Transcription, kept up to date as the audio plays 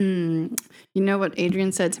You know what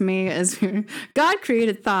Adrian said to me is, God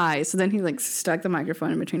created thighs. So then he like stuck the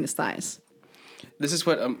microphone in between his thighs. This is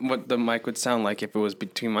what the mic would sound like if it was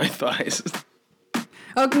between my thighs.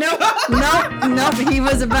 Oh no! He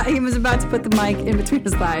was about to put the mic in between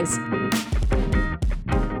his thighs.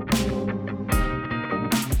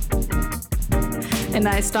 And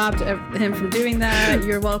I stopped him from doing that.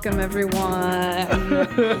 You're welcome, everyone.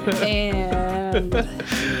 And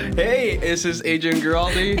hey, this is Adrian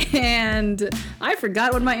Giraldi. And I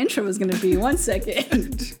forgot what my intro was going to be. 1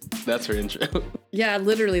 second. That's her intro. Yeah,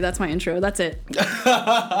 literally, that's my intro. That's it.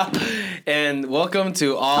 And welcome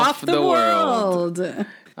to Off the World.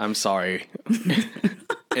 I'm sorry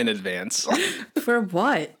in advance. For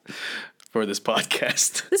what? For this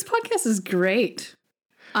podcast. This podcast is great.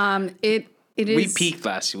 It is. We peaked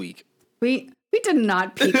last week. We did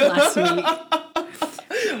not peak last week.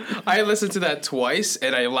 I listened to that twice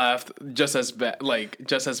and I laughed just as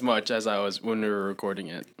much as I was when we were recording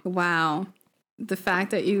it. Wow. The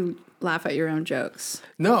fact that you laugh at your own jokes.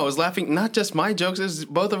 No, I was laughing, not just my jokes, it was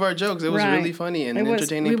both of our jokes. It was really funny and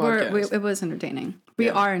entertaining podcast. It was entertaining. We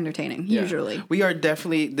are entertaining, usually. We are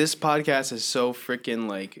definitely, this podcast is so freaking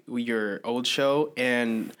like your old show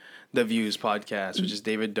and The Views podcast, which is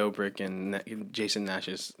David Dobrik and Jason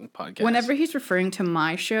Nash's podcast. Whenever he's referring to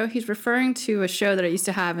my show, he's referring to a show that I used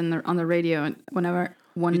to have on the radio, and whenever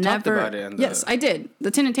you talked about it. Yes, I did. The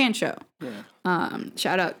Tin and Tan show. Yeah.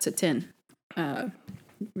 Shout out to Tin.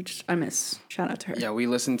 Which I miss. Shout out to her. Yeah,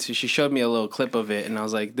 she showed me a little clip of it, and I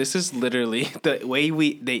was like, this is literally the way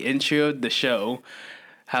they introed the show,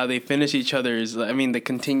 how they finish each other's, they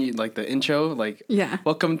continued, like, the intro, like,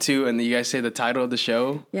 welcome to, and you guys say the title of the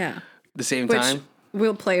show. Yeah. The same time.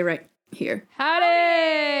 We'll play right here.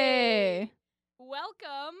 Howdy!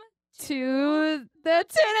 Welcome to the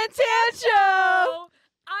Tin and Tan Show!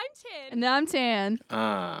 I'm Tin. And I'm Tan.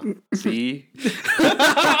 See?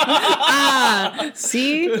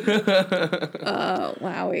 See?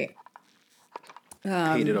 Wowie.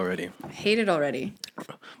 Hate it already.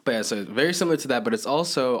 But yeah, so very similar to that, but it's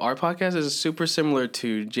also, our podcast is super similar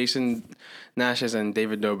to Jason Nash's and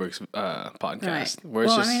David Dobrik's podcast. Right. Where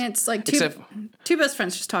it's it's like two best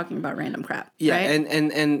friends just talking about random crap. Yeah, right?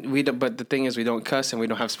 and we don't, but the thing is, we don't cuss and we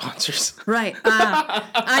don't have sponsors. Right.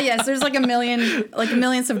 Yes, there's like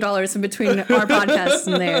millions of dollars in between our podcasts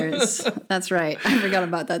and theirs. That's right. I forgot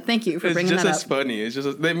about that. Thank you for bringing that up. It's just as funny. It's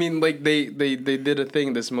just, they did a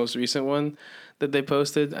thing, this most recent one that they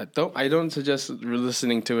posted. I don't suggest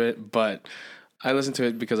listening to it, but I listen to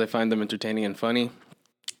it because I find them entertaining and funny.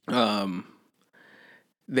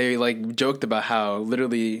 They joked about how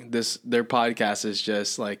literally their podcast is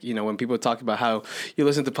just when people talk about how you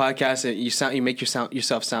listen to podcasts and you make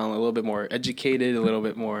yourself sound a little bit more educated, a little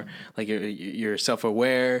bit more like you're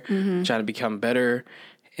self-aware, trying to become better.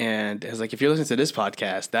 And it's like, if you're listening to this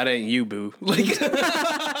podcast, that ain't you, boo.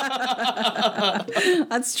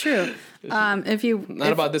 That's true. About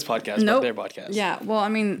this podcast, but their podcast. Yeah. Well,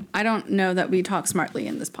 I don't know that we talk smartly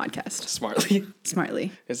in this podcast.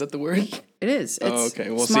 Smartly. Is that the word? It is. It's okay.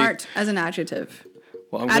 Well, smart as an adjective.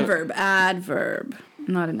 Well, Adverb,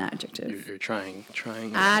 not an adjective. You're trying.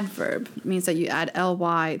 Adverb means that you add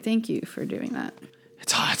ly. Thank you for doing that.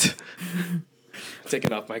 It's hot.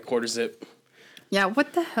 Taking off my quarter zip. Yeah,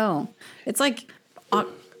 what the hell? It's like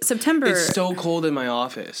September. It's so cold in my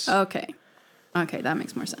office. Okay, that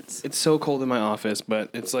makes more sense. It's so cold in my office, but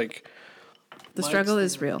it's like... The struggle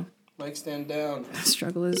is real. Mike, stand down. The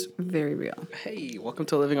struggle is very real. Hey, welcome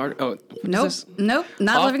to Living Art... Oh, nope,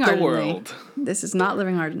 not Living Ardently. World. This is not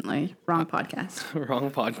Living Ardently. Wrong podcast.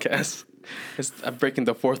 Wrong podcast. I'm breaking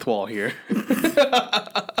the fourth wall here.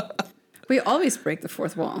 We always break the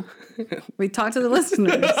fourth wall. We talk to the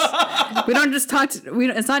listeners. We don't just talk to...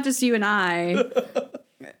 it's not just you and I.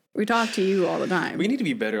 We talk to you all the time. We need to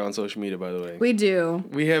be better on social media, by the way. We do.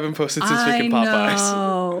 We haven't posted since freaking Popeyes.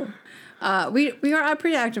 I know. We are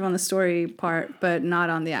pretty active on the story part, but not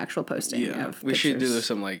on the actual posting of pictures. We should do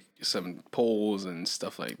some polls and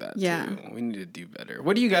stuff like that, too. We need to do better.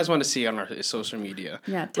 What do you guys want to see on our social media?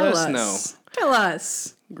 Yeah, Let us know. Tell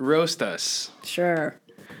us. Roast us. Sure.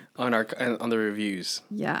 On the reviews.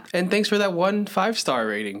 Yeah. And thanks for that 1 5-star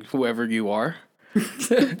rating, whoever you are. We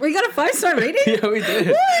got a 5-star rating? Yeah, we did.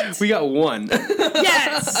 What? We got 1.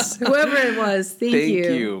 Yes! Whoever it was, thank you.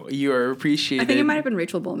 Thank you. You are appreciated. I think it might have been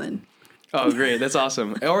Rachel Bowman. Oh, great. That's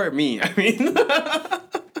awesome. Or me,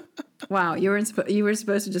 Wow, you were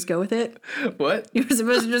supposed to just go with it? What? You were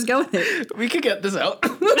supposed to just go with it. We could get this out.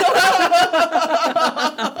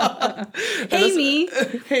 Hey, me.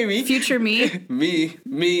 Hey, me. Future me. Me.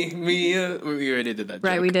 We already did that joke.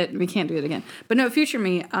 Right, we did. We can't do it again. But no, future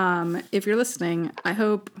me, if you're listening, I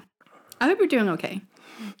hope I hope you're doing okay.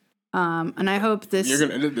 And I hope this. You're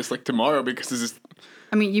gonna edit this like tomorrow because this is.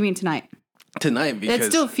 I mean, you mean tonight? Tonight because It's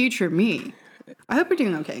still future me. I hope you're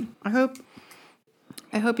doing okay. I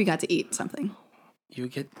hope you got to eat something. you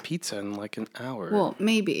get pizza in like an hour. Well,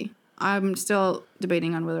 maybe. I'm still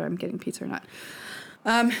debating on whether I'm getting pizza or not.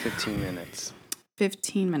 15 minutes.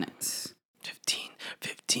 15 minutes.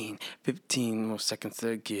 15 more seconds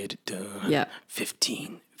to get it done. Yep.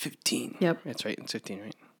 15. Yep. That's right. It's 15,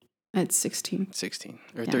 right? It's 16. 16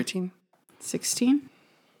 or 13. 16?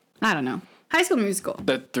 I don't know. High School Musical.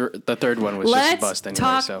 The third one was just a bust anyway.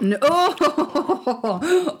 Talk. So No.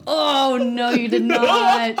 Oh, no, you did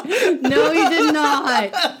not. No, you did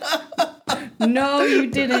not. No, you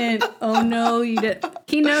didn't. Oh, no, you didn't.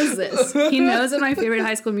 He knows this. He knows that my favorite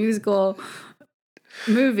High School Musical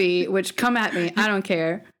movie, which come at me, I don't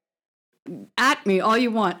care. At me all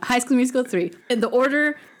you want. High School Musical 3. In the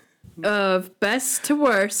order of best to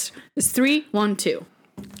worst is 3, 1, 2.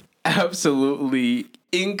 absolutely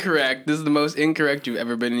incorrect. This is the most incorrect you've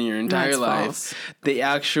ever been in your entire That's life. false. The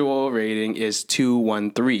actual rating is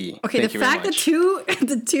 213. Okay, Thank the you very fact that much.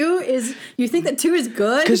 the 2 is, you think that 2 is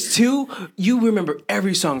good? Because 2, you remember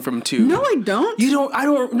every song from 2. No, I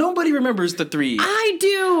don't. Nobody remembers the 3. I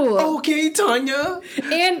do. Okay, Tanya.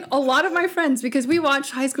 And a lot of my friends, because we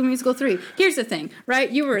watched High School Musical 3. Here's the thing,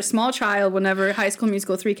 right? You were a small child whenever High School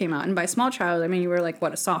Musical 3 came out. And by small child, I mean you were like,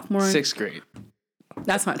 what, a sophomore? 6th grade.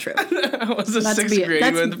 That's not true. I was in That's 6th BS.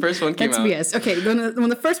 grade when the first one came out. That's BS. Okay, when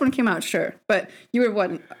the first one came out, sure. But you were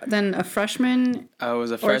what, then a freshman? I was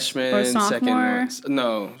a freshman. or sophomore?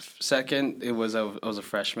 Second, I was a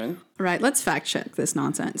freshman. Right, let's fact check this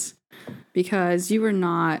nonsense. Because you were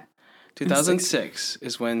not... 2006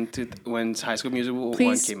 is when High School Musical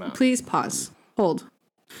 1 came out. Please pause. Hold.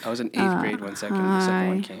 I was in 8th grade when the second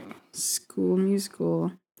one came. School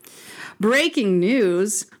Musical. Breaking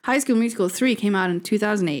news. High School Musical 3 came out in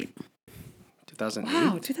 2008. 2008?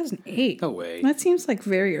 Wow, 2008. No way. That seems like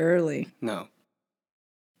very early. No.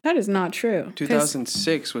 That is not true. 'Cause-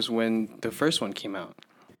 2006 was when the first one came out.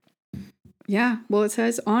 Yeah, well, it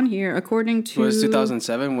says on here, according to... Was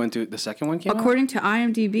 2007 when the second one came out? According to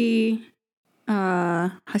IMDb,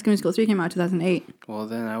 High School Musical 3 came out in 2008. Well,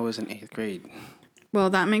 then I was in 8th grade. Well,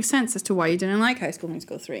 that makes sense as to why you didn't like High School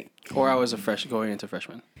Musical 3. Or I was going into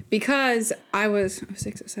freshman. Because I was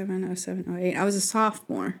 06, 07, 07, 08. I was a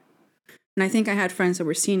sophomore. And I think I had friends that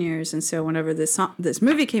were seniors. And so whenever this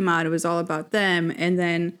movie came out, it was all about them. And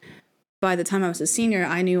then by the time I was a senior,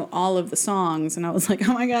 I knew all of the songs. And I was like,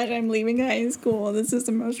 oh my gosh, I'm leaving high school. This is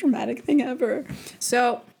the most dramatic thing ever.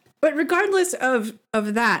 So, but regardless of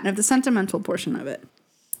that and of the sentimental portion of it,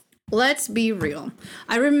 let's be real.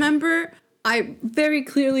 I very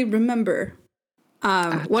clearly remember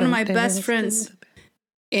one of my best friends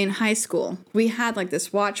in high school. We had like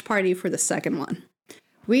this watch party for the second one.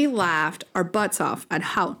 We laughed our butts off at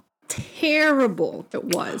how terrible it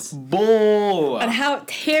was. Bull! At how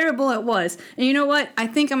terrible it was. And you know what? I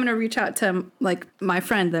think I'm going to reach out to like my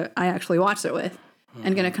friend that I actually watched it with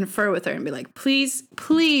and going to confer with her and be like, please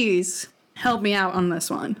help me out on this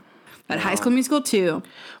one. But High School Musical 2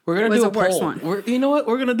 We're gonna was do a the worst poll. one. You know what?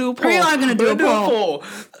 We're gonna do a poll. We are gonna do a poll.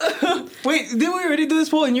 Wait, did we already do this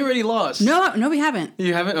poll and you already lost? No, we haven't.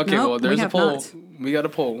 You haven't? Okay, Nope, well, there's we a have poll. not. We got a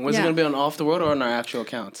poll. When's it Yeah. gonna be on Off the World or on our actual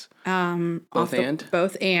accounts? Both and?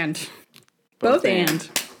 Both and.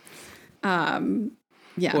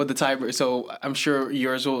 Yeah. Well, the tiebreaker. So I'm sure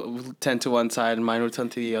yours will tend to one side and mine will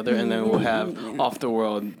tend to the other, and then we'll have Off the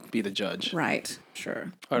World be the judge. Right.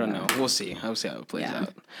 Sure. I don't know. We'll see. I'll see how it plays Yeah.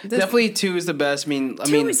 out. Definitely 2 is the best. I 2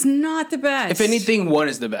 mean, is not the best. if anything, 1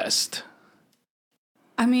 is the best.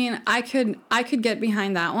 I mean, I could get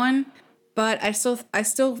behind that one, but I still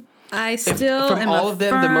from am all a of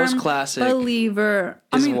them, the most firm classic believer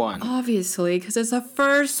is I mean, 1. obviously, because it's the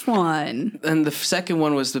first one. And the second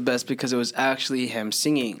one was the best because it was actually him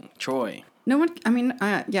singing Troy. No one. I mean,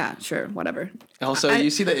 yeah, sure, whatever. Also, you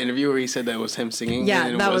see that interview where he said that was him singing? Yeah,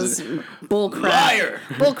 and it that wasn't- was bull crap. Liar!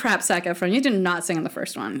 Bull crap, Zac Efron. You did not sing on the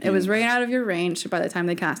first one. It was right out of your range by the time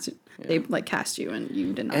they cast you. They cast you, and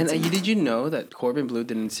you did not. And sing. did you know that Corbin Blue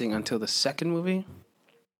didn't sing until the second movie?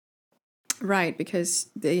 Right, because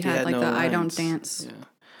they had like no the "I Don't lines. Dance." Yeah.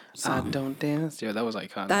 song. I don't dance. Yeah, that was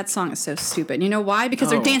iconic. That song is so stupid. You know why? Because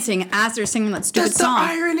they're No. dancing as they're singing that stupid That's song.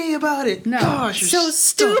 the irony about it. No, Gosh, you're so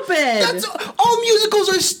stupid. That's all musicals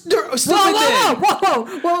are stupid. Whoa!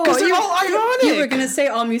 Because they're all ironic. You were gonna say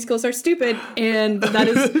all musicals are stupid, and that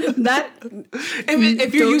is that.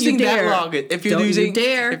 If you're Don't using you that dare. logic, if Don't you you're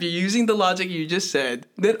dare. using the logic you just said,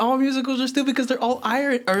 then all musicals are stupid because they're all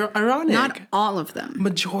ironic. Not all of them.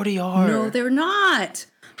 Majority are. No, they're not.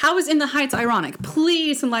 How is In the Heights ironic?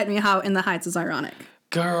 Please enlighten me how In the Heights is ironic.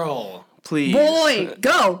 Girl, please. Boy,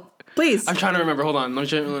 go. Please. I'm trying to remember. Hold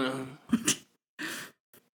on.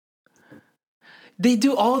 They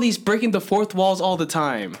do all these breaking the fourth walls all the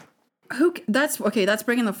time. That's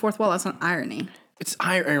breaking the fourth wall. That's not irony. It's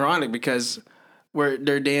ironic because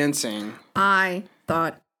they're dancing. I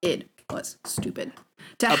thought it was stupid.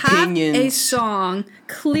 To Opinions. have a song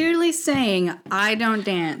clearly saying, I don't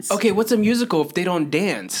dance. Okay, what's a musical if they don't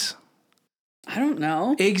dance? I don't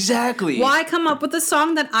know. Exactly. Why come up with a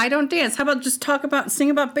song that I don't dance? How about just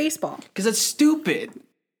sing about baseball? Because that's stupid.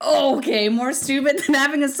 Okay, more stupid than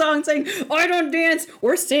having a song saying, I don't dance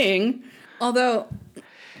or sing. Although...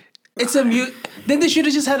 It's then they should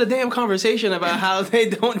have just had a damn conversation about how they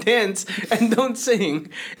don't dance and don't sing,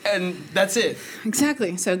 and that's it.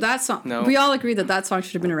 Exactly. So that song, no. We all agree that song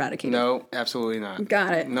should have been eradicated. No, absolutely not.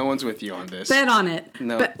 Got it. No one's with you on this. Bet on it.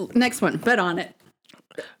 No. Next one. Bet on it.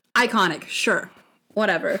 Iconic. Sure.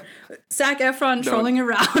 Whatever. Zac Efron trolling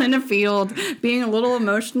around in a field, being a little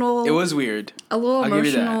emotional. It was weird. A little I'll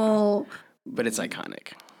emotional. Give you that. But it's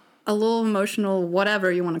iconic. A little emotional,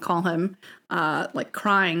 whatever you want to call him, like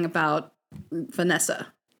crying about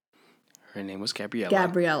Vanessa. Her name was Gabriella.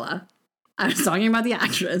 Gabriella. I was talking about the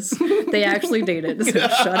actress. They actually dated, so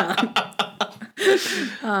shut up.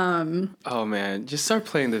 Oh man, just start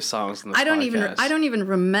playing those songs in this podcast. I don't even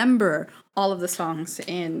remember all of the songs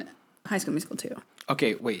in High School Musical 2.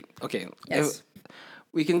 Okay, wait. Okay. Yes.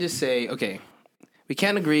 We can just say, okay, we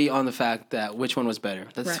can't agree on the fact that which one was better.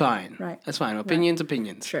 That's fine. Right. That's fine. Opinions.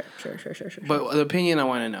 Sure. But the opinion I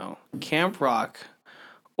want to know, Camp Rock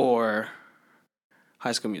or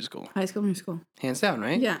High School Musical? High School Musical. Hands down,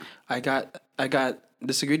 right? Yeah. I got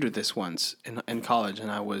disagreed with this once in college, and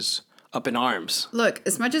I was up in arms. Look,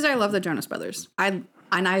 as much as I love the Jonas Brothers, I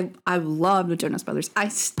love the Jonas Brothers. I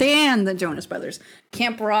stan the Jonas Brothers.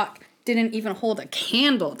 Camp Rock didn't even hold a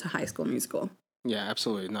candle to High School Musical. Yeah,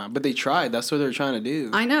 absolutely not. But they tried. That's what they're trying to do.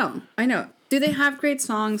 I know. Do they have great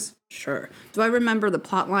songs? Sure. Do I remember the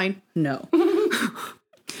plot line? No.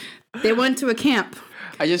 They went to a camp.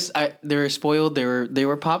 They were spoiled. They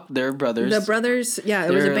were brothers. The brothers, yeah,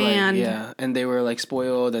 it was a band. Yeah, and they were like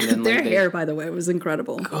spoiled, and then their hair, by the way, was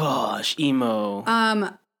incredible. Gosh, emo.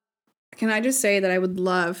 Can I just say that I would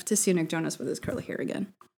love to see Nick Jonas with his curly hair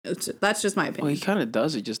again? That's just my opinion. Well, he kind of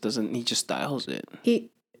does. He just doesn't. He just styles it. He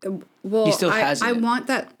still has it. I want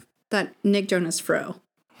that Nick Jonas fro.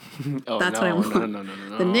 Oh, that's what I want.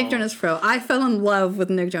 No. The Nick Jonas fro. I fell in love with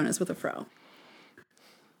Nick Jonas with a fro.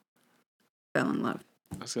 Fell in love.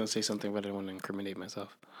 I was gonna say something, but I didn't want to incriminate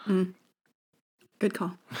myself. Good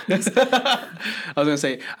call. I was gonna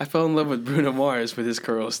say I fell in love with Bruno Mars with his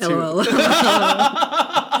curls too.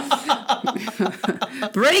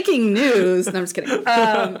 Breaking news. No, I'm just kidding.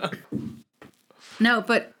 No,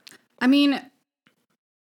 but I mean,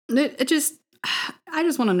 it just. I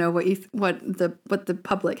just want to know what the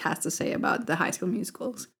public has to say about the High School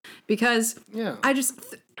Musicals, because I just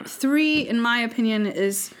 3, in my opinion,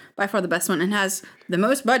 is by far the best one and has the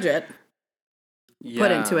most budget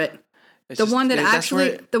put into it. The one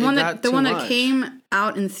that came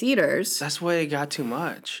out in theaters. That's why it got too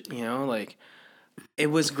much. You know, like it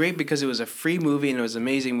was great because it was a free movie and it was an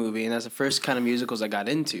amazing movie, and that's the first kind of musicals I got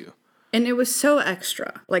into. And it was so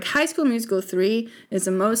extra. Like, High School Musical 3 is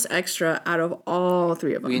the most extra out of all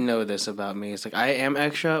 3 of them. We know this about me. It's like, I am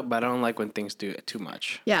extra, but I don't like when things do it too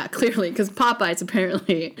much. Yeah, clearly, because Popeyes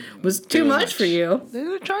apparently was too much for you. They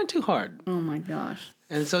were trying too hard. Oh, my gosh.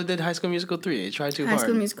 And so did High School Musical 3. They tried too hard. High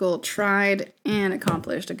School Musical tried and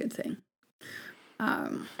accomplished a good thing.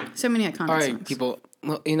 So many iconic songs. All right, people.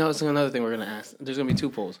 Well, you know, it's another thing we're going to ask. There's going to be 2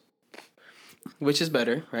 polls. Which is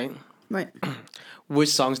better, right? Right. Which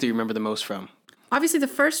songs do you remember the most from? Obviously, the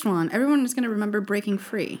first one. Everyone is going to remember Breaking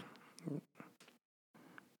Free.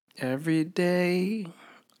 Every day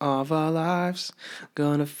of our lives,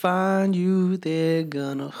 gonna find you there,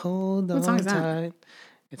 gonna hold on tight. That?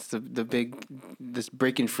 It's this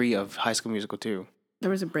Breaking Free of High School Musical 2.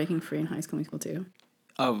 There was a Breaking Free in High School Musical 2.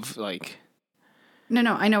 Of, like...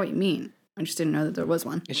 No, I know what you mean. I just didn't know that there was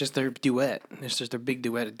one. It's just their duet. It's just their big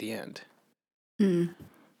duet at the end.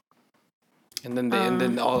 And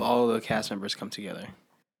then all the cast members come together.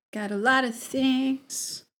 Got a lot of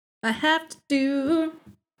things I have to do.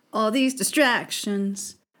 All these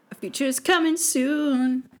distractions. A future's coming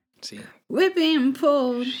soon. See? We're being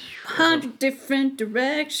pulled 100 different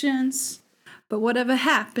directions. But whatever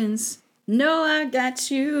happens, know I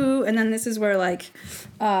got you. And then this is where, like,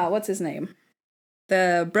 what's his name?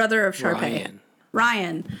 The brother of Sharpay.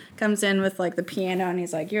 Ryan comes in with, like, the piano, and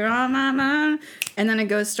he's like, you're on my mind. And then it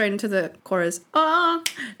goes straight into the chorus. All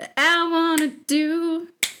I want to do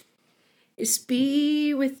is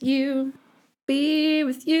be with you. Be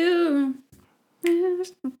with you.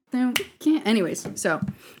 Anyways, so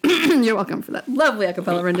you're welcome for that lovely a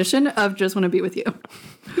cappella rendition of Just Want to Be With You.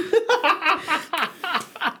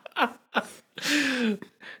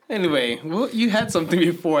 Anyway, well, you had something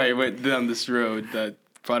before I went down this road that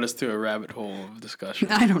brought us to a rabbit hole of discussion.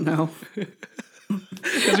 I don't know.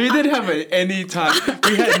 Because we didn't have any time.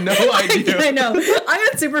 We had no idea. I know. I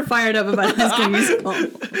got super fired up about High School Musical.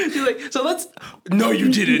 She's like, so let's... No,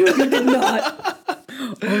 you didn't. He did not.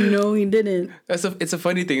 Oh, no, he didn't. It's a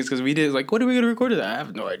funny thing. It's because we did, like, what are we going to record today? I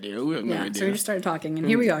have no idea. We have no idea. So we just started talking, and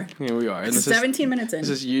here we are. Here we are. And 17 minutes in. This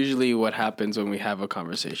is usually what happens when we have a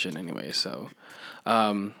conversation anyway, so...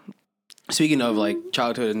 speaking of, like,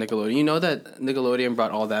 childhood and Nickelodeon, you know that Nickelodeon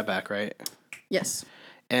brought all that back, right? Yes.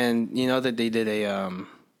 And you know that they did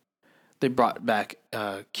they brought back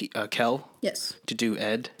Kel. Yes. To do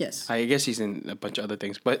Ed. Yes. I guess he's in a bunch of other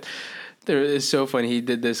things, but it's so funny. He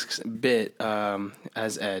did this bit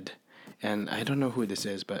as Ed, and I don't know who this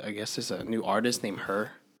is, but I guess there's a new artist named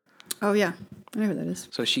Her. Oh yeah, I know who that is.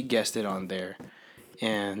 So she guessed it on there,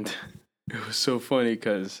 and it was so funny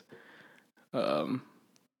because, after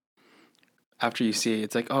you see it,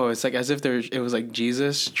 it's like, oh, it's like as if it was like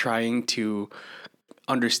Jesus trying to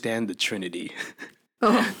understand the Trinity.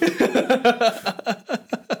 Oh.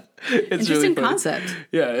 It's interesting really funny. concept.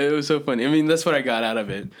 Yeah, it was so funny. I mean, that's what I got out of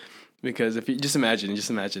it. Because if you just imagine,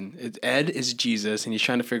 Ed is Jesus and he's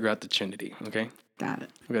trying to figure out the Trinity, okay? Got it.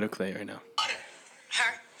 We're going to play it right now.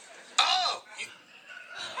 Her. Oh!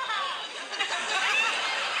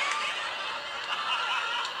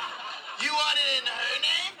 You want it in her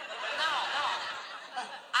name? No.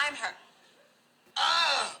 I'm her.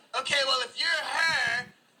 Oh, okay, well, if you're her,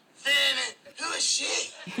 then who is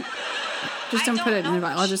she? Just don't put it in the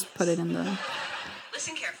Bible. I'll just put it in the...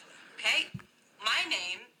 Listen carefully, okay? My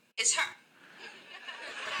name is her.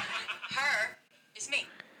 Her is me.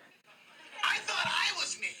 I thought I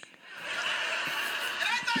was me. And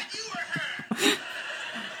I thought you were her.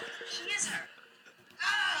 She is her.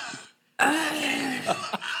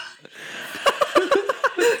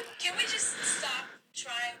 Can we just stop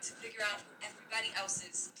trying to figure out who everybody else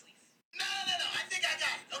is, please? No. I think I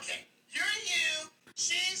got it. Okay. You're you,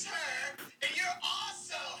 she's her, and you're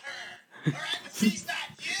also her. All right? But she's not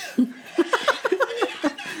you. I mean,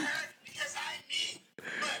 I'm not her because I'm me.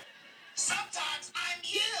 But sometimes I'm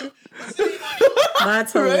you. What's the name of it?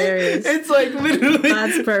 That's hilarious. It's like literally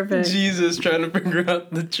That's perfect. Jesus trying to figure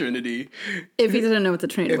out the Trinity. If he didn't know what the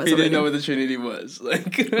Trinity was. If he didn't already. know what the Trinity was.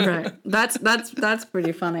 Like Right. That's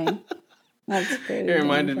pretty funny. That's pretty It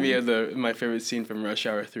reminded me funny. of my favorite scene from Rush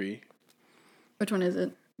Hour 3. Which one is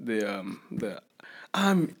it? The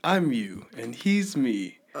I'm you and he's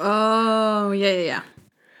me. Oh, yeah.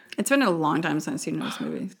 It's been a long time since I've seen those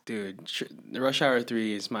movies. Dude, Rush Hour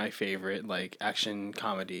 3 is my favorite, like, action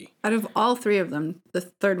comedy. Out of all three of them, the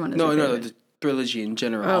third one is your No, favorite. the trilogy in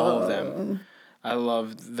general, all of them. I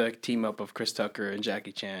love the team up of Chris Tucker and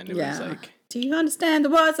Jackie Chan. It was like Do you understand the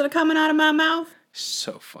words that are coming out of my mouth?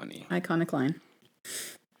 so funny. Iconic line.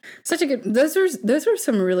 Such a good. Those are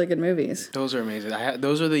some really good movies. Those are amazing.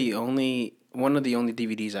 Those are one of the only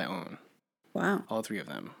DVDs I own. Wow. All three of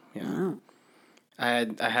them. Yeah. Wow. I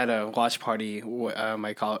had a watch party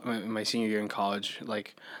my senior year in college.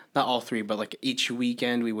 Like not all three, but like each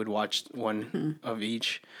weekend we would watch one of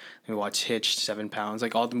each. We watched Hitched, 7 Pounds,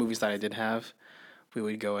 like all the movies that I did have. We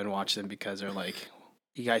would go and watch them because they're like,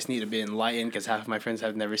 you guys need to be enlightened because half of my friends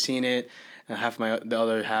have never seen it, and the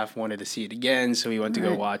other half wanted to see it again, so we went to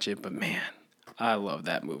go watch it. But man, I love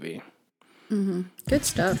that movie. Mm-hmm. Good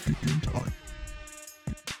stuff.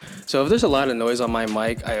 So if there's a lot of noise on my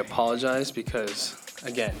mic, I apologize because,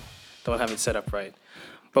 again, don't have it set up right.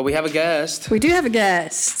 But we have a guest. We do have a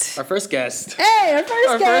guest. Our first guest. Hey, our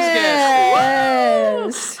first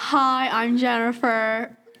guest. Hi, I'm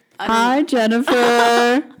Jennifer. Hi,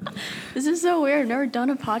 Jennifer. This is so weird. I've never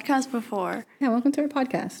done a podcast before. Yeah, welcome to our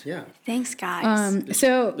podcast. Yeah. Thanks, guys.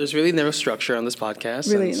 So There's really no structure on this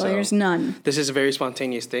podcast. really, and so there's none. This is a very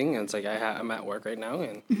spontaneous thing. And it's like I'm at work right now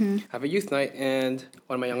and I have a youth night and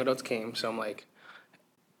one of my young adults came. So I'm like,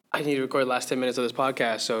 I need to record the last 10 minutes of this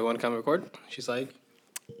podcast. So you want to come record? She's like,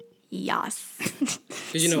 Yes.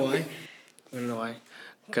 did you know why? I don't know why.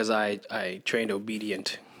 Because I trained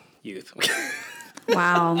obedient youth.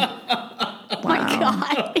 Wow. My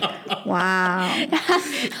God. Wow.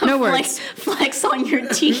 No words. Flex on your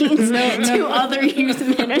teens to other youth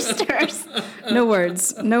ministers. No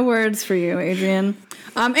words. No words for you, Adrian.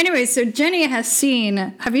 Anyway, so Jenny has seen.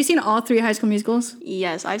 Have you seen all 3 High School Musicals?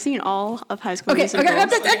 Yes, I've seen all of High School Okay, Musical.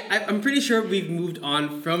 I'm pretty sure we've moved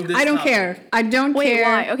on from this. I don't topic. care. I don't Wait, care.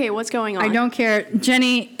 why? Okay, what's going on? I don't care.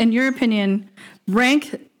 Jenny, in your opinion,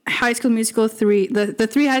 rank High School Musical 3, the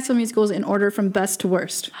 3 High School Musicals in order from best to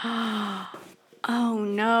worst. Oh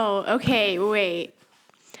no. Okay, wait.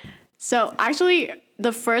 So actually,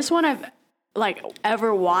 the first one I've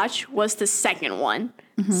ever watched was the second one.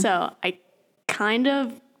 So I kind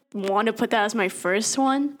of want to put that as my first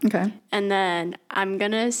one. Okay. And then I'm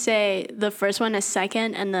gonna say the first one as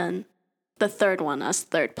second, and then the third one as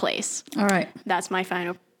third place. All right. That's my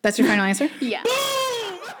final. That's your final answer? Yeah.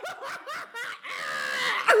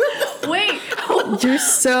 Wait. You're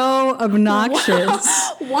so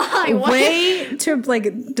obnoxious. Why? What? Way to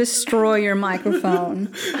destroy your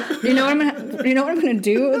microphone. You know what I'm gonna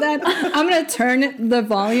do with that? I'm gonna turn the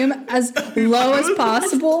volume as low as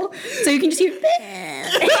possible so you can just hear.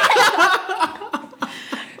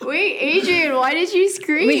 Wait, Adrian, why did you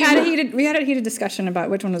scream? We had a heated discussion about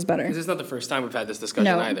which one was better. This is not the first time we've had this discussion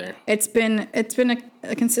No, either. it's been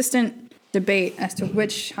a consistent debate as to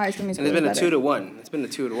which High School Musical And it's been is a better. 2-1. It's been a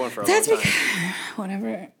 2-1 for a That's long time.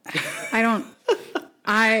 Whatever.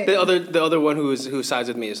 The other one who sides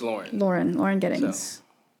with me is Lauren, Lauren Giddings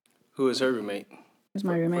who is her roommate. is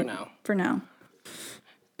my roommate For now.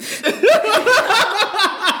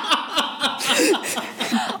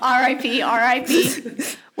 R.I.P.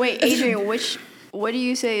 Wait, Adrian, what do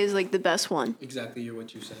you say is the best one? Exactly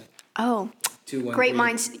what you said. Oh, 2-1. great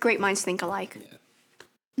minds think alike.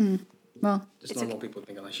 Well, Just normal people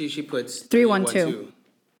think alike. She puts 3-1-2.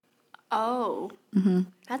 Oh,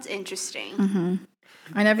 that's interesting.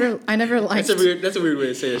 I never liked. That's a weird way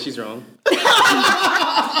to say that she's wrong.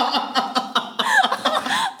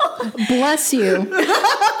 Bless you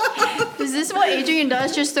Is this what Adrian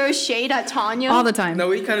does? Just throw shade at Tanya? all the time. No,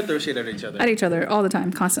 we kind of throw shit at each other. At each other all the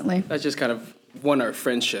time, constantly. That's just kind of one, our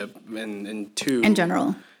friendship, and two, In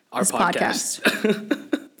general, our this podcast.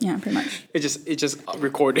 Yeah, pretty much. It just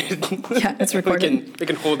recorded. Yeah, it's recorded. we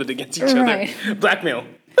can hold it against each Right. other. Blackmail.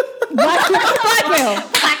 Blackmail.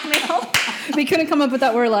 We couldn't come up with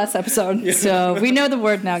that word last episode, so we know the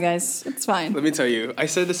word now, guys. It's fine. Let me tell you, I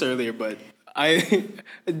said this earlier, but I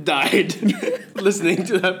died listening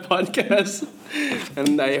to that podcast,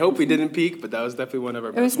 and I hope we didn't peak, but that was definitely one of our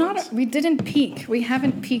It was best not. ones. We didn't peak. We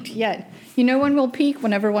haven't peaked yet. You know when we'll peak?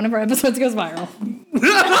 Whenever one of our episodes goes viral.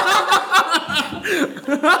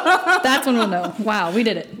 That's when we'll know. Wow, we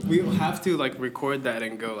did it. We'll have to record that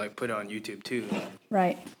and go put it on YouTube too.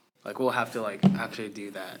 Right. We'll have to actually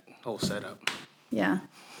do that whole setup. Yeah.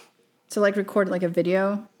 So record a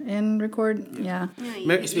video and record. Yeah.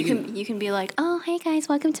 You can be like, oh, hey guys,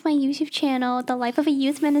 welcome to my YouTube channel, The Life of a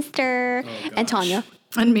Youth Minister. And Tanya.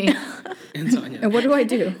 And me. And Tanya. And what do I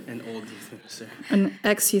do? An old youth minister. An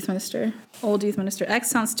ex-youth minister. Old youth minister. Ex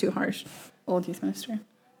sounds too harsh. Old youth minister.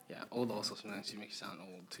 Yeah, old also sometimes makes you sound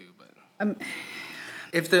old too, but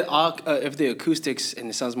if the acoustics and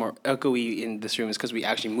it sounds more echoey in this room, is because we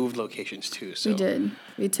actually moved locations too. So We did.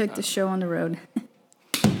 We took the show on the road.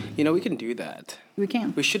 we can do that. We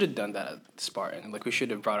can. We should have done that at Spartan. We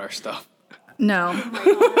should have brought our stuff. No.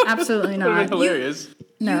 Absolutely That would not. have been hilarious.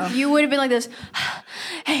 No. You would have been like this.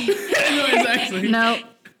 Hey. Exactly. No.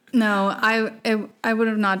 I would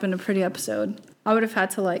have not been a pretty episode. I would have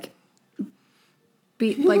had to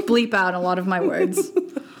bleep out a lot of my words.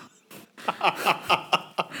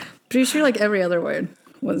 Pretty sure every other word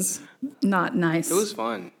was not nice. It was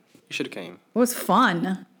fun. You should have came. It was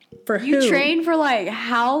fun. For who? You trained for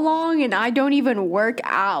how long? And I don't even work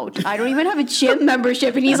out. I don't even have a gym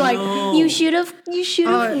membership. And he's like, you should have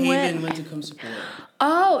went. went to come support.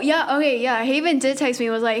 Oh, yeah. Okay. Yeah. Haven did text me,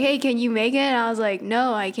 was like, hey, can you make it? And I was like,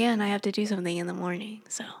 no, I can't. I have to do something in the morning.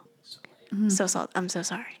 So. I'm so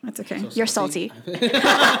sorry. That's okay. You're salty.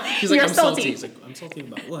 She's You're I'm salty. salty. He's like, I'm salty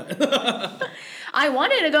about what? I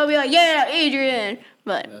wanted to go be like, yeah, Adrian.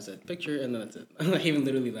 But, That's it. Picture, and then that's it. Haven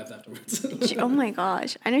literally left afterwards. oh my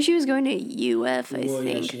gosh. I know she was going to UF, I Well,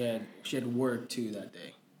 think. yeah, she had work too that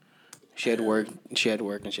day. She had work, and she had to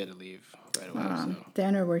leave right away. So. The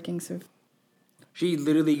inner workings of. She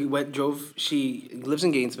literally she lives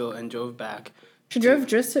in Gainesville and drove back She drove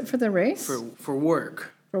just for the race? for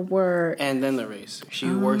work. For work. And then the race. She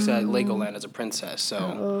works at Legoland as a princess, so.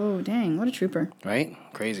 Oh, dang. What a trooper. Right?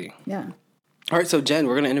 Crazy. Yeah. All right, so Jen,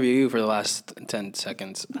 we're going to interview you for the last 10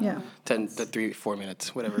 seconds. Yeah. 10 to 3-4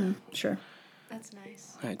 minutes, whatever. Sure. That's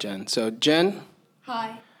nice. All right, Jen. So, Jen,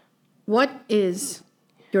 Hi. What is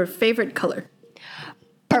your favorite color?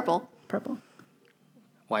 Purple. Purple.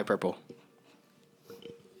 why purple?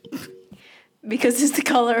 because it's the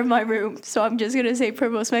color of my room. So I'm just gonna say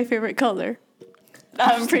purple is my favorite color.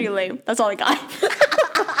 I'm pretty lame. That's all I got.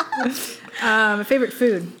 Favorite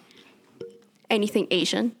food? Anything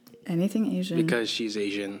Asian. Anything Asian. Because she's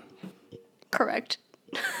Asian. Correct.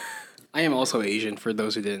 I am also Asian, for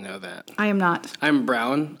those who didn't know that. I am not. I'm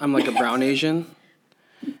brown. I'm like a brown Asian.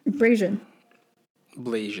 Brasian.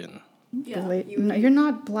 Blasian. No, you're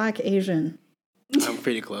not black Asian. I'm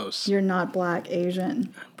pretty close. You're not black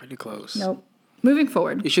Asian. I'm pretty close. Nope. Moving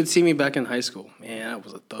forward. You should see me back in high school. Man, I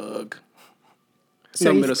was a thug.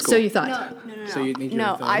 So middle school. So you thought. No. So you think you're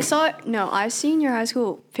No, a thug? I've seen your high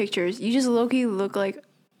school pictures. You just low-key look like...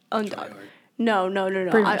 No.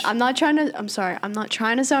 Pretty much. I'm not trying to... I'm sorry. I'm not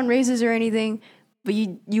trying to sound racist or anything, but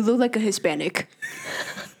you look like a Hispanic.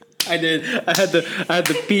 I did. I had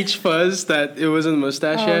the peach fuzz that it wasn't a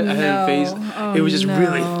mustache yet. I hadn't phased. It was just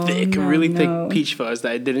really thick peach fuzz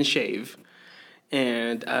that I didn't shave,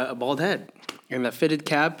 and a bald head, and a fitted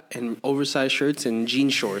cap, and oversized shirts and jean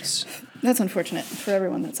shorts. That's unfortunate for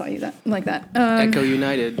everyone that saw you that like that. Echo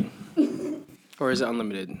United, or is it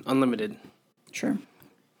Unlimited? Unlimited. Sure.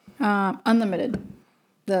 Unlimited.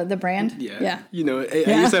 The brand. Yeah. You know, I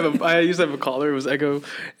used to have a collar. It was Echo,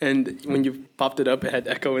 and when you popped it up, it had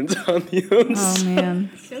Echo and Antonio's. Oh man.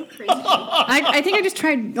 So crazy. I think I just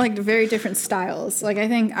tried like very different styles. Like I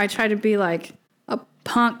think I tried to be like a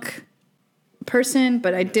punk person,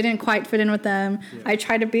 but I didn't quite fit in with them. Yeah. I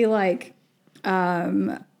tried to be like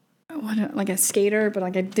like a skater, but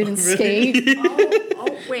like I didn't skate.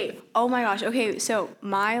 Wait. Oh my gosh. Okay, so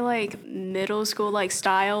my like middle school like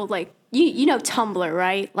style, like you know Tumblr,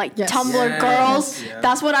 right? Like Yes. Tumblr girls. Yeah.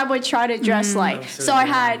 That's what I would try to dress like. So I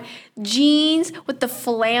had jeans with the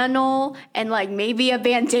flannel and like maybe a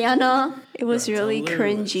bandana. It was really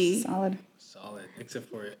cringy. Solid. Except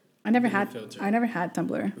for it. I never had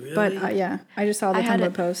Tumblr, really? But yeah, I just saw the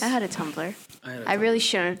Tumblr post. I had a Tumblr. I really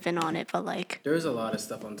shouldn't have been on it, but like there was a lot of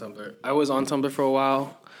stuff on Tumblr. I was on Tumblr for a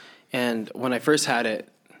while, and when I first had it,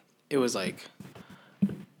 it was like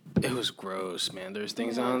it was gross, man. There's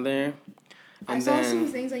things on there. And I saw some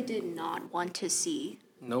things I did not want to see.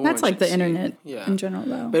 That's like the internet in general,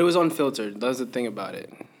 though. But it was unfiltered. That's the thing about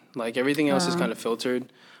it. Like everything else is kind of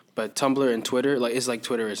filtered. But Tumblr and Twitter, like it's like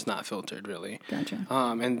Twitter, it's not filtered really. Gotcha.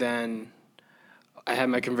 And then I had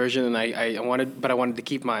my conversion, and I wanted to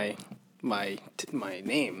keep my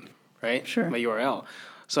name, right? Sure. My URL.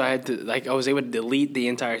 So I had to I was able to delete the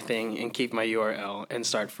entire thing and keep my URL and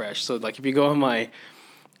start fresh. So like if you go on my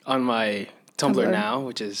Tumblr now,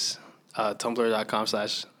 which is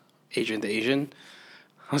tumblr.com/AdrianTheAsian.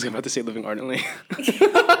 I was about to say living ardently.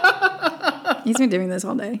 He's been doing this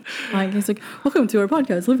all day. Like he's like, welcome to our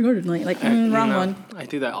podcast, Living Ardently. Like, wrong one. I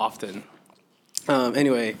do that often.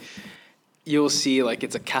 Anyway, you'll see like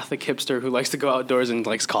it's a Catholic hipster who likes to go outdoors and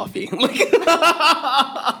likes coffee.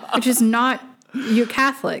 Which is not, you're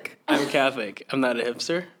Catholic. I'm Catholic. I'm not a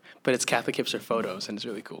hipster, but it's Catholic hipster photos, and it's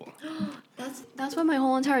really cool. That's what my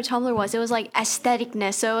whole entire Tumblr was. It was like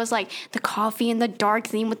aestheticness. So it was like the coffee and the dark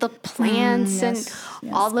theme with the plants and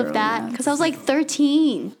all of that. Because I was like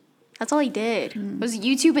 13. That's all I did. It was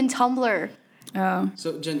YouTube and Tumblr. Oh.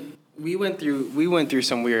 So Jen, we went through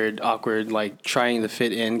some weird, awkward, like trying to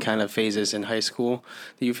fit in kind of phases in high school.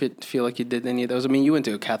 Do you feel like you did any of those? I mean, you went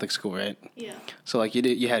to a Catholic school, right? Yeah. So like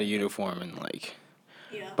you had a uniform and like.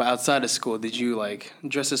 Yeah. But outside of school, did you like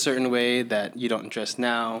dress a certain way that you don't dress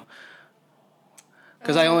now?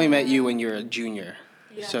 Because I only met you when you were a junior,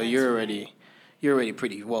 so you're already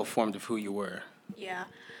pretty well formed of who you were. Yeah.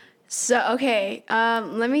 So okay,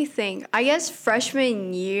 let me think. I guess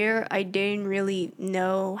freshman year I didn't really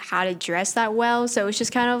know how to dress that well, so it's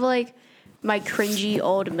just kind of like my cringy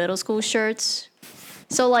old middle school shirts.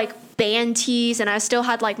 So like band tees, and I still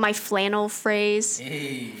had like my flannel phrase.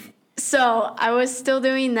 Hey. So I was still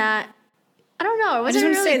doing that. I don't know. I just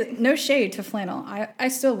want to say that no shade to flannel. I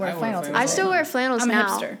still wear flannel. I still wear flannels now. I'm a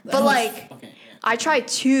hipster. But like, I tried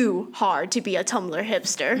too hard to be a Tumblr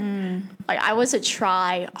hipster. Like I was a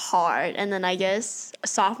try hard, and then I guess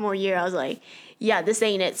sophomore year I was like, yeah, this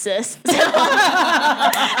ain't it, sis. So,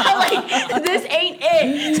 I'm like, this ain't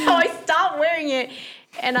it. So I stopped wearing it,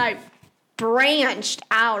 and I branched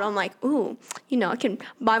out. I'm like, ooh, I can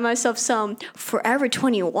buy myself some Forever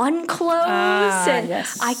 21 clothes, and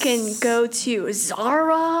yes. I can go to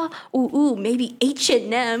Zara. Ooh, maybe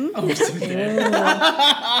H&M.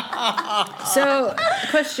 So,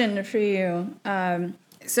 question for you.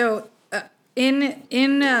 In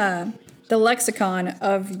the lexicon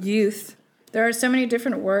of youth, there are so many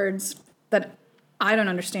different words that I don't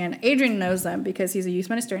understand. Adrian knows them because he's a youth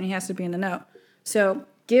minister and he has to be in the know. So,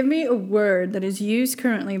 give me a word that is used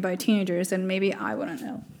currently by teenagers and maybe I wouldn't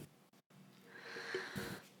know.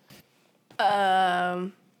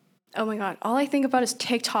 Oh my god, all I think about is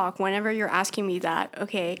TikTok whenever you're asking me that.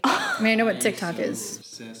 Okay. I mean, I know what TikTok is.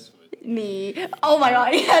 Obsessed with Me. Oh my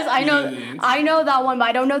god, yes, I know that one, but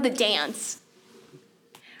I don't know the dance.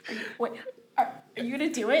 Are you gonna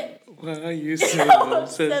do it? Why are you so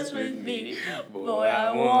obsessed with me? Boy,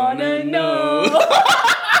 I wanna know.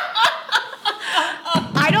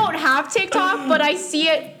 I don't have TikTok, but I see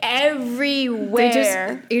it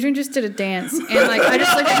everywhere. Adrian just did a dance, and like I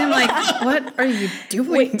just looked at him like, "What are you doing?"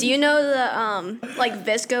 Wait, do you know the like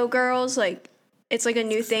Visco girls? Like, it's like a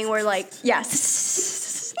new thing where like,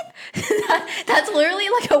 yes, that's literally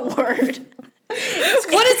like a word.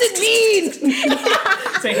 What does it mean?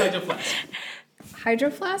 Say hydro flask. Hydro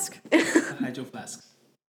flask? Hydro flasks.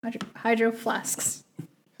 Hydro flasks.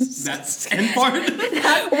 That's end part. What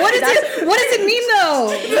does it mean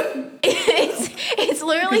though? It's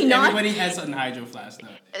literally not. Everybody has a hydro flask now.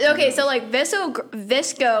 Okay, so like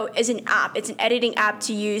Visco is an app. It's an editing app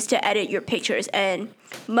to use to edit your pictures, and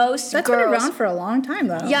most That's girls. been around for a long time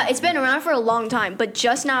though. Yeah, it's been around for a long time, but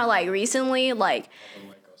just now, like recently, like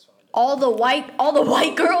all the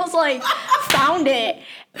white girls like found it,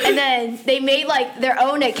 and then they made like their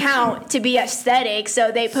own account to be aesthetic. So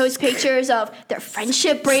they post pictures of their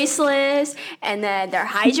friendship bracelets, and then their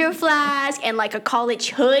hydro flask, and like a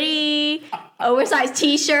college hoodie, oversized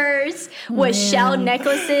T-shirts with shell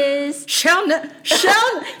necklaces. Shell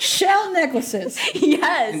necklaces.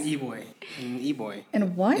 Yes. An e-boy. An e-boy.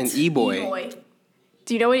 And what? An e-boy. E-boy.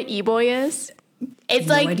 Do you know what an e-boy is? It's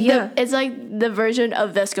No like idea. it's like the version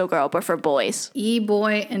of Visco Girl, but for boys.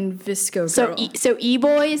 E-boy and Visco So girl. so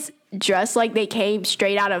e-boys dress like they came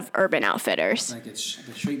straight out of Urban Outfitters. Like it's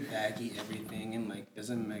straight baggy everything and like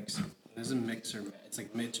doesn't mix or it's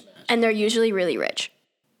like mismatch. And they're usually really rich.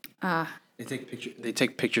 They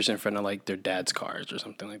take pictures in front of like their dad's cars or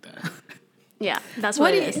something like that. Yeah, that's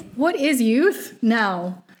what it is. What is youth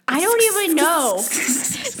now? I don't even know.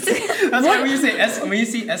 That's why when you say when you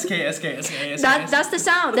see SK. That's the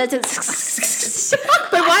sound. That's it.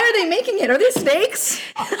 But why are they making it? Are they snakes?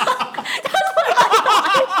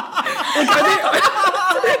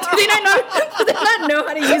 Do they not know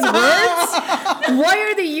how to use words? Why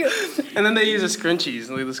are they And then they use the scrunchies.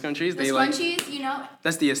 Like the scrunchies, they like Scrunchies, you know.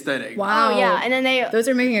 that's the aesthetic. Wow. Oh yeah, and then they Those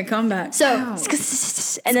are making a comeback. so Wow.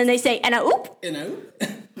 and then they say and a oop. You know?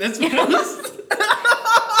 That's what it is.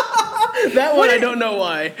 That one I don't know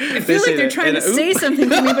why. I feel like they're trying to say something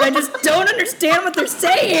to me, but I just don't understand what they're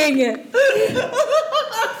saying.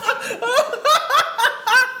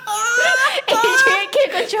 Adrian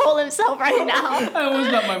can't control himself right now. I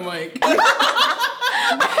almost got my mic. I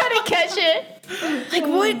had to catch it. Like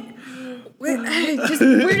what? Where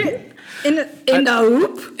did in the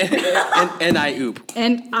oop and I oop.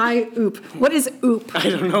 and I oop. What is oop? I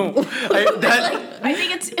don't know. I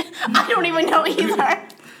think it's. I don't even know either.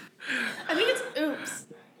 I think it's oops.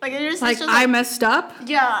 Like it's Like just I messed up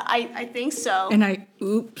yeah, I think so. and I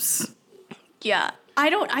oops. Yeah, I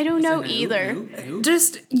don't know either.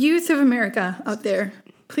 Just youth of America out there,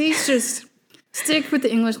 please just stick with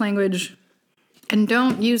the English language and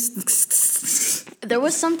don't use. There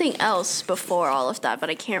was something else before all of that, but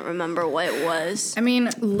I can't remember what it was. I mean,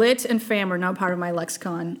 lit and fam are now part of my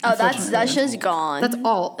lexicon. Oh, that's unfortunately. just gone. That's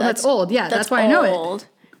all. That's old. Yeah, that's why I know it.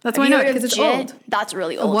 That's why I know it because it's old. That's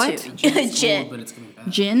really old what? too. Jit. But Jit. it's coming back.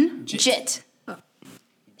 Gin, Jit. Jit.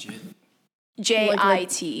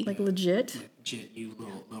 J-I-T. like legit. Jit, you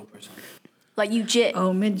little person. Like you jit.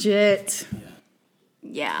 Oh, midget.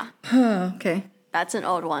 Yeah. Oh, okay. That's an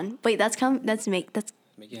old one. Wait, that's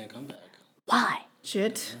Making a comeback. why?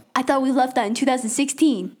 Jit. I thought we left that in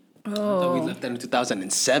 2016. I thought we left that in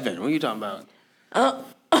 2007. What are you talking about?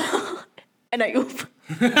 And I oop.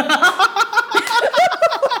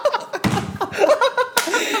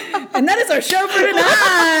 And that is our show for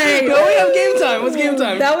tonight. No, we have game time. What's game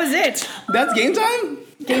time? That was it. That's game time?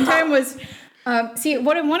 Game time was. See,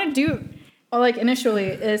 what I want to do, like initially,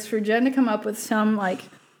 is for Jen to come up with some like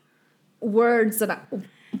words that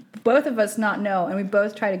both of us not know, and we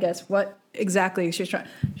both try to guess what exactly she's trying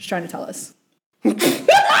to tell us.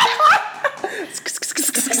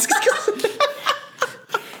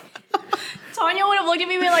 Tanya would have looked at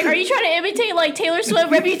me and been like, are you trying to imitate like Taylor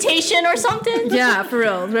Swift Reputation or something? Yeah, for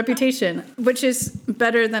real. Reputation, which is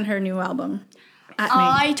better than her new album. At Me.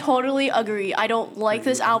 I totally agree. I don't like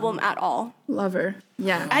this album at all. Love her.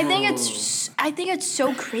 Yeah. I think it's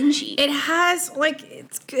so cringy. It has like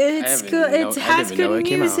it's good. It's didn't good. know- It I has didn't even know good it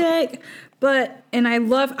came out. music, but and I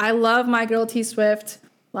love my girl T Swift.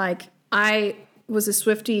 Like I was a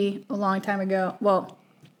Swiftie a long time ago. Well,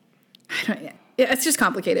 I don't. It's just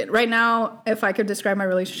complicated right now. If I could describe my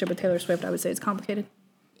relationship with Taylor Swift, I would say it's complicated.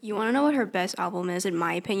 You want to know what her best album is, in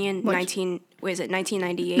my opinion? What?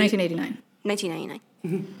 1998? 1989. 1999.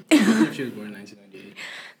 Imagine if she was born in 1998.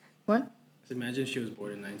 What? Imagine if she was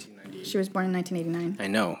born in 1998. She was born in 1989. I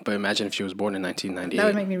know, but imagine if she was born in 1998. That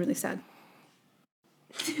would make me really sad.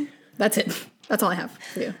 That's it. That's all I have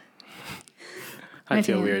for you. I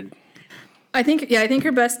feel 1989. weird. I think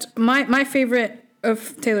her best, my favorite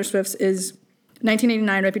of Taylor Swift's is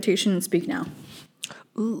 1989 Reputation and Speak Now.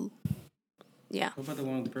 Ooh. Yeah. What about the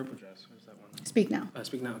one with the purple dress? Where's that one? Speak Now.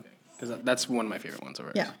 Speak Now, okay. Because that's one of my favorite ones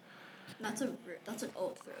already. Yeah. That's an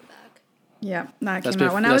old throwback. Yeah, that That's came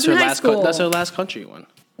out when I was in high school. That's her last country one.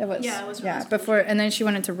 It was. Yeah, it was her Yeah, last before, and then she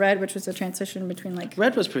went into Red, which was a transition between like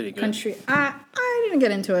Red was pretty good. country. I didn't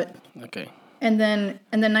get into it. Okay. And then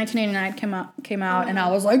 1989 came out, and I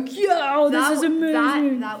was like, yo, this is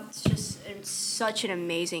amazing. That was just such an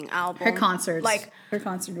amazing album. Her concerts, Like, her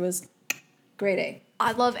concert was grade A.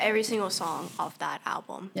 I love every single song off that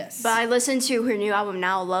album. Yes. But I listened to her new album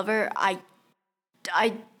now, Lover. I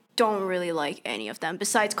don't really like any of them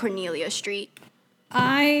besides Cornelia Street.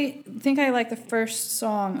 I think I like the first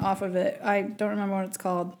song off of it. I don't remember what it's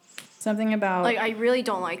called. Something about Like, I really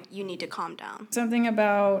don't like You Need to Calm Down. something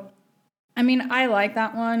about. I mean, I like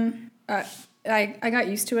that one. I got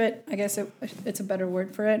used to it. I guess it's a better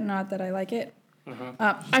word for it. Not that I like it.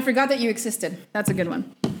 I forgot that you existed. That's a good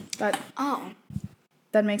one.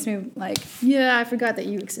 That makes me like, yeah, I forgot that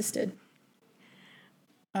you existed.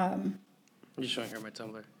 I'm just showing her my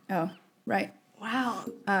Tumblr. Oh, right. Wow.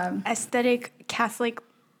 Aesthetic Catholic.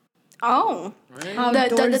 Oh. Right?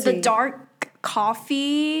 The dark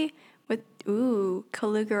coffee with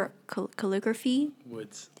calligraphy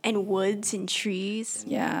Woods. and woods and trees.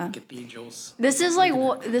 Yeah. Cathedrals. This is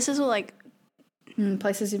like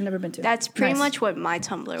Places you've never been to. that's pretty Nice. much what my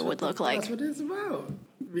Tumblr would look like. That's what it's about.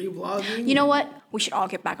 Revlogging. You know what? We should all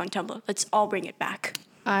get back on Tumblr. Let's all bring it back.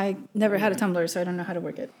 I never had a Tumblr, so I don't know how to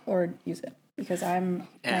work it or use it because I'm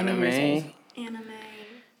 90 years old. Anime.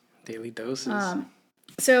 Daily doses.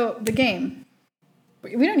 So the game.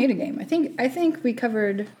 We don't need a game. I think we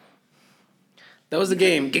covered. That was the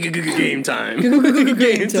game. Game time.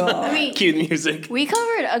 Game time. I mean, Cue the music. we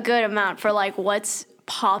covered a good amount for like what's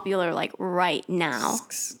popular like right now.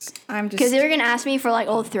 I'm Because just. they were gonna ask me for like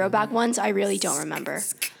old throwback ones. I really don't remember.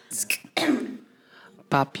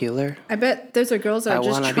 Popular. I bet those are girls that I are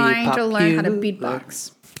just wanna be trying to learn how to popular.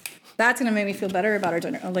 beatbox. That's gonna make me feel better about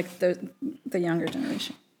our like the younger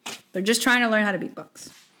generation. They're just trying to learn how to beatbox.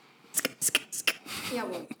 Yeah,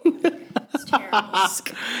 well, it's terrible.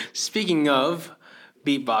 Speaking of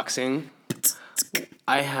beatboxing,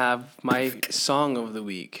 I have my song of the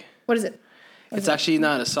week. What is it? It's actually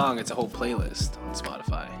not a song, it's a whole playlist on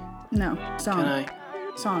Spotify. No song. Can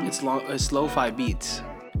I? Song. It's lo-fi beats.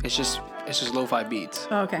 It's just lo-fi beats.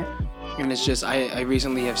 Oh, okay. And it's just I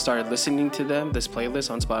recently have started listening to this playlist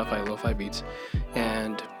on Spotify, lo-fi beats.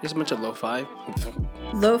 And there's a bunch of lo-fi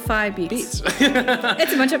Lo-fi beats. beats.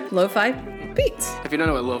 It's a bunch of lo-fi beats. If you don't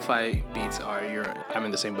know what lo-fi beats are, I'm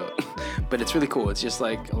in the same boat. But it's really cool. It's just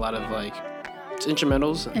like a lot of like it's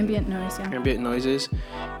instrumentals, Ambient noise, yeah. ambient noises,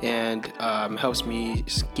 and helps me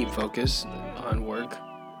keep focused on work.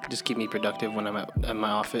 Just keep me productive when I'm at my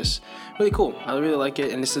office. Really cool. I really like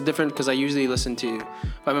it, and it's a different because I usually listen to.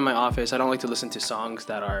 If I'm in my office, I don't like to listen to songs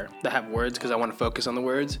that have words because I want to focus on the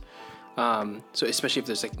words. So especially if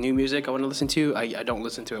there's like new music I want to listen to, I don't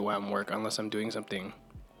listen to it while I'm work unless I'm doing something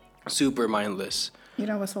super mindless. You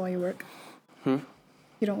don't whistle while you work. You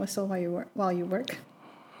don't whistle while you work.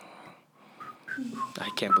 I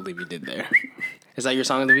can't believe you did there. Is that your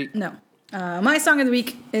song of the week? No. My song of the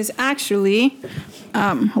week is actually.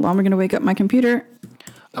 Hold on, we're gonna wake up my computer.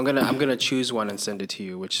 I'm gonna choose one and send it to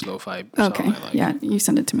you. Which lo-fi song Okay. I like. Yeah, you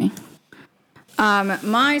send it to me.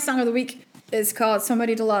 My song of the week is called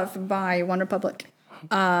 "Somebody to Love" by One Republic.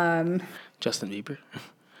 Justin Bieber.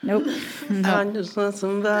 Nope. I just want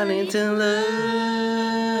somebody to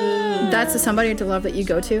love. That's the "Somebody to Love" that you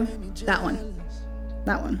go to. That one.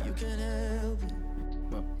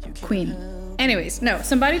 Queen. Anyways, no.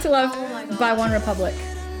 "Somebody to Love" by One Republic.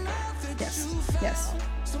 Yes.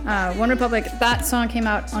 One Republic. That song came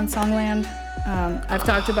out on Songland. I've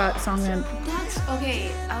talked about Songland. That's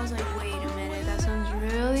okay. I was like, wait a minute, that sounds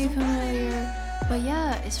really familiar. But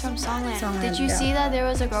yeah, it's from Songland. Songland, Did you yeah. see that there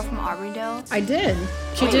was a girl from Auburndale? I did.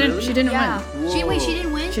 She Oh, didn't. really? She didn't Yeah. win. She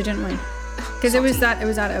didn't win. She didn't win. Because it was that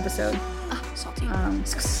episode. Salty.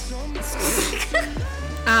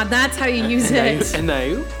 That's how you use it. And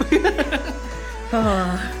now.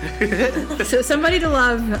 So "Somebody to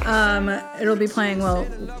Love," it'll be playing while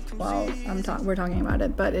we're talking about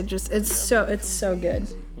it, but it's so good.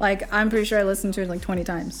 Like I'm pretty sure I listened to it like 20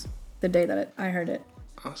 times the day that I heard it.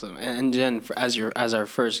 Awesome. And Jen, as our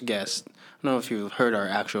first guest, I don't know if you heard our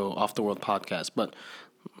actual Off the World podcast, but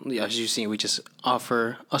as you've seen, we just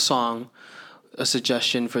offer a song, a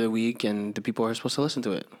suggestion for the week, and the people are supposed to listen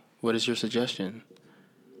to it. What is your suggestion?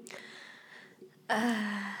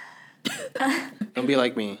 Don't be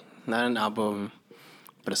like me. Not an album,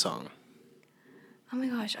 but a song. Oh my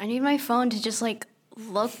gosh, I need my phone to just like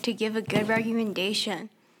look to give a good recommendation.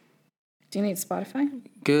 Do you need Spotify?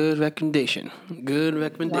 Good recommendation. Good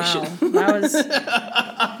recommendation. Wow,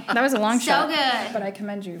 that was a long So shot. good. But I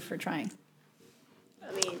commend you for trying.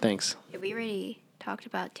 I mean, Thanks. we already talked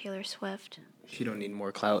about Taylor Swift. You don't need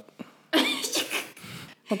more clout.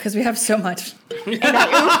 Well, because we have so much.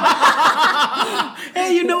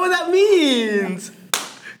 Hey, you know what that means.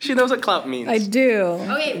 She knows what clout means. I do.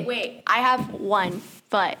 Okay, wait. I have one,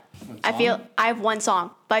 but I have one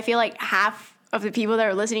song, but I feel like half of the people that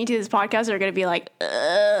are listening to this podcast are gonna be like,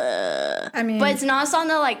 I mean, but it's not a song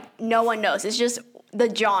that like no one knows. It's just the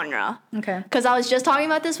genre. okay. Because I was just talking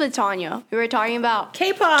about this with Tanya. We were talking about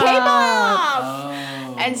K-pop.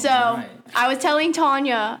 K-pop, and so I was telling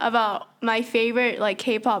Tanya about my favorite like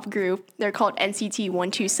K-pop group. They're called NCT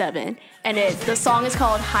 127, and the song is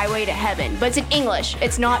called Highway to Heaven, but it's in English.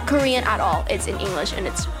 It's not Korean at all. It's in English, and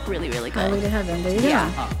it's really really good. Highway to Heaven. There you Yeah.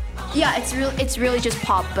 go. Yeah, it's really just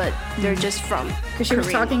pop, but they're just from Because she was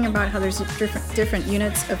Korea. talking about how there's different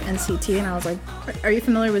units of NCT, and I was like, "Are you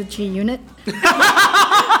familiar with G Unit?"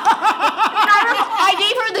 I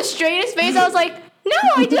gave her the straightest face. I was like, no,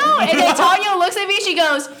 I don't. And then Tanya looks at me. She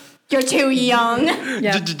goes, "You're too young."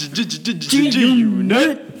 Yeah.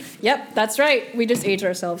 Yep, that's right. We just aged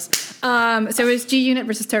ourselves. So it was G Unit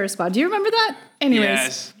versus Terror Squad. Do you remember that? Anyways,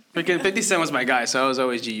 Yes. Freaking 50 Cent was my guy, so I was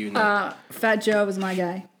always G Unit. Fat Joe was my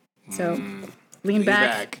guy. So lean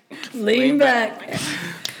back. back. Lean back.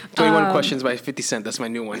 21 Questions by 50 Cent. That's my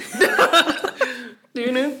new one.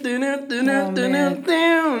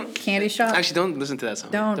 Candy Shop. Actually, don't listen to that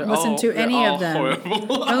song. Don't They're listen to they're any all of them.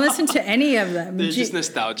 Horrible. Don't listen to any of them. They're just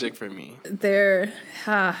nostalgic for me. They're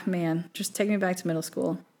man, just take me back to middle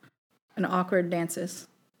school and awkward dances.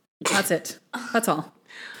 That's it. That's all.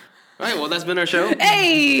 All right, well, that's been our show.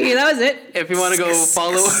 Hey, that was it. If you want to go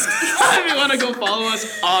follow, us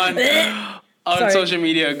on Sorry. social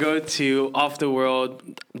media, go to Off the World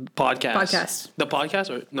Podcast. Podcast. The podcast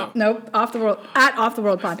or no? Nope. Off the World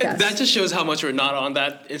podcast. That just shows how much we're not on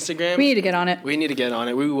that Instagram. We need to get on it. We need to get on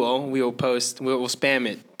it. We will. We will post. We will spam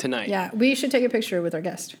it tonight. Yeah, we should take a picture with our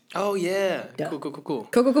guest. Oh yeah. Yeah. Cool. Cool.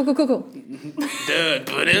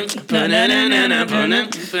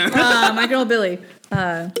 My girl Billy.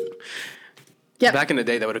 Yeah. Back in the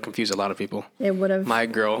day, that would have confused a lot of people. It would have. My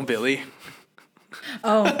girl, Billy.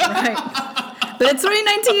 Oh, right. But it's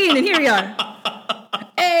 2019, and here we are.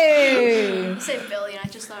 Hey. You said Billy, and I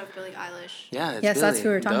just thought of Billie Eilish. Yeah, it's Yes, Billy. that's who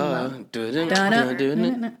we're talking about.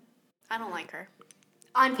 Dun-dun. I don't like her.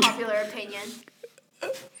 Unpopular opinion.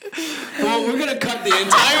 Well, we're gonna cut the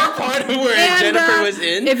entire part where Jennifer was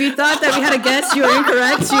in. If you thought that we had a guest, you are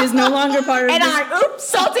incorrect. She is no longer part of And this. oops,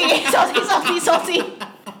 salty.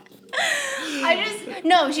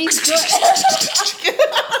 No, she's good.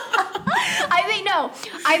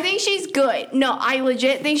 I think she's good. No, I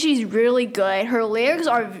legit think she's really good. Her lyrics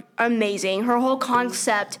are amazing. Her whole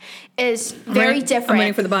concept is very different. I'm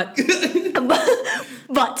waiting for the butt.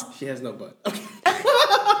 But She has no butt.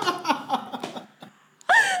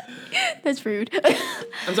 that's rude.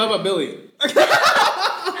 I'm talking about Billy.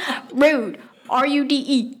 Rude.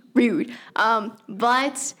 RUDE. Rude.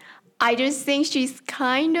 But I just think she's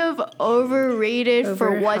kind of overrated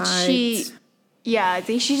for what she. Overhyped. Yeah, I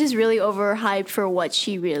think she's just really overhyped for what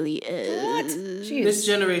she really is. This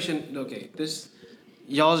generation,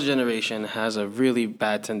 y'all's generation has a really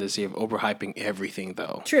bad tendency of overhyping everything,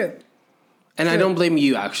 though. True. And I don't blame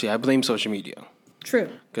you, actually. I blame social media. True.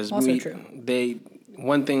 Because Also true.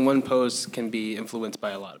 one post can be influenced by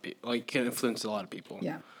a lot of people. Like, can influence a lot of people.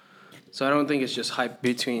 Yeah. So I don't think it's just hype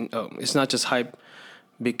it's not just hype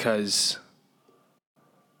because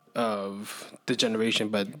of the generation,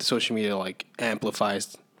 but social media, like,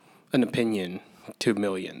 amplifies an opinion to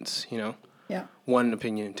millions, you know? Yeah. One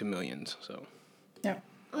opinion to millions, so. Yeah.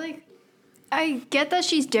 Like, I get that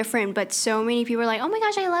she's different, but so many people are like, oh my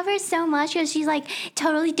gosh, I love her so much because she's like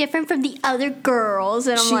totally different from the other girls.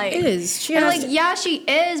 And I'm She like, is. She and I'm has like, yeah, she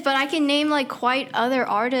is, but I can name like quite other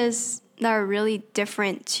artists that are really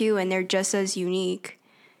different too, and they're just as unique.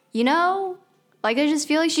 You know? Like, I just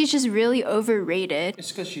feel like she's just really overrated.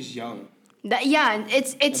 It's because she's young. Yeah, and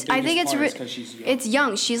it's. I think it's. part is 'cause she's young. It's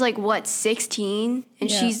young. She's like what, 16, and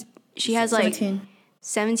Yeah. she has like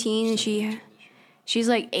 17. and she's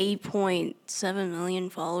like 8.7 million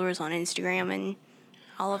followers on Instagram, and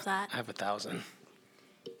all of that. I have 1,000.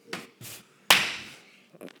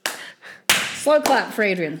 Slow clap for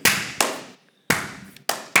Adrian.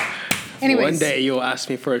 Anyways. One day you'll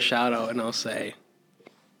ask me for a shout out and I'll say,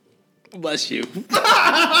 bless you.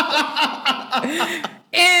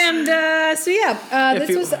 And so yeah,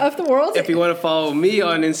 this was Of the World. If you want to follow me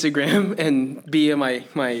on Instagram and be in my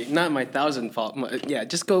not my 1,000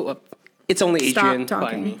 just go up. It's only Stop Adrian. talking.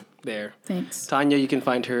 Find me there. Thanks. Tanya, you can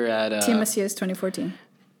find her at Team Macias 2014.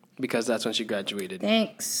 because that's when she graduated.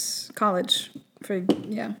 Thanks. College.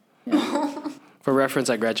 Yeah. For reference,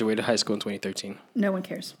 I graduated high school in 2013. No one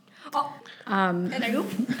cares. And I go.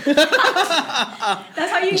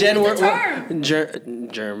 That's how you Jen, use the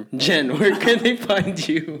term. Jen, where can they find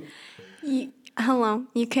you? Hello.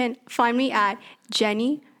 You can find me at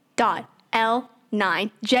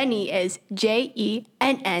Jenny.L9. Jenny is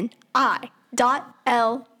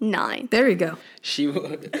JENNI.L9. There you go.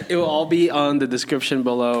 It will all be on the description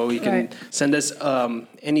below. You can Right. send us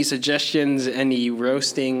any suggestions, any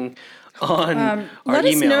roasting on our Let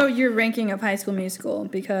us email. know your ranking of High School Musical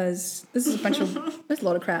because this is this is a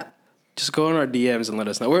load of crap. Just go on our DMs and let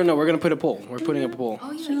us know. We're gonna put a poll. We're putting up a poll.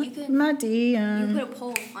 Oh, yeah, you could My DM. put a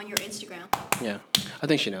poll on your Instagram. Yeah, I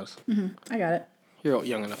think she knows. I got it. You're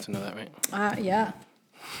young enough to know that, right? Yeah.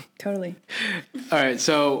 Totally. All right,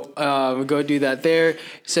 so go do that there.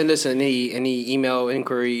 Send us any email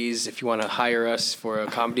inquiries if you want to hire us for a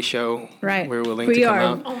comedy show. Right. We're willing to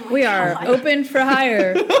come out. We are open for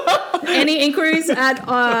hire. Any inquiries at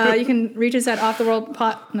you can reach us at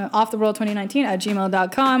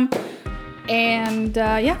offtheworld2019@gmail.com. And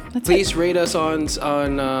that's Please rate us on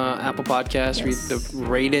Apple Podcasts. Yes.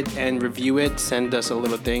 Rate it and review it. Send us a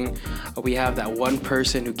little thing. We have that one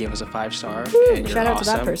person who gave us a 5-star. And you're shout out to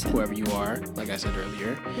awesome, that person. whoever you are, like I said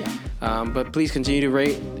earlier. Yeah. But please continue to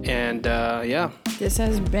rate. And This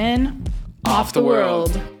has been Off the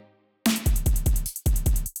World.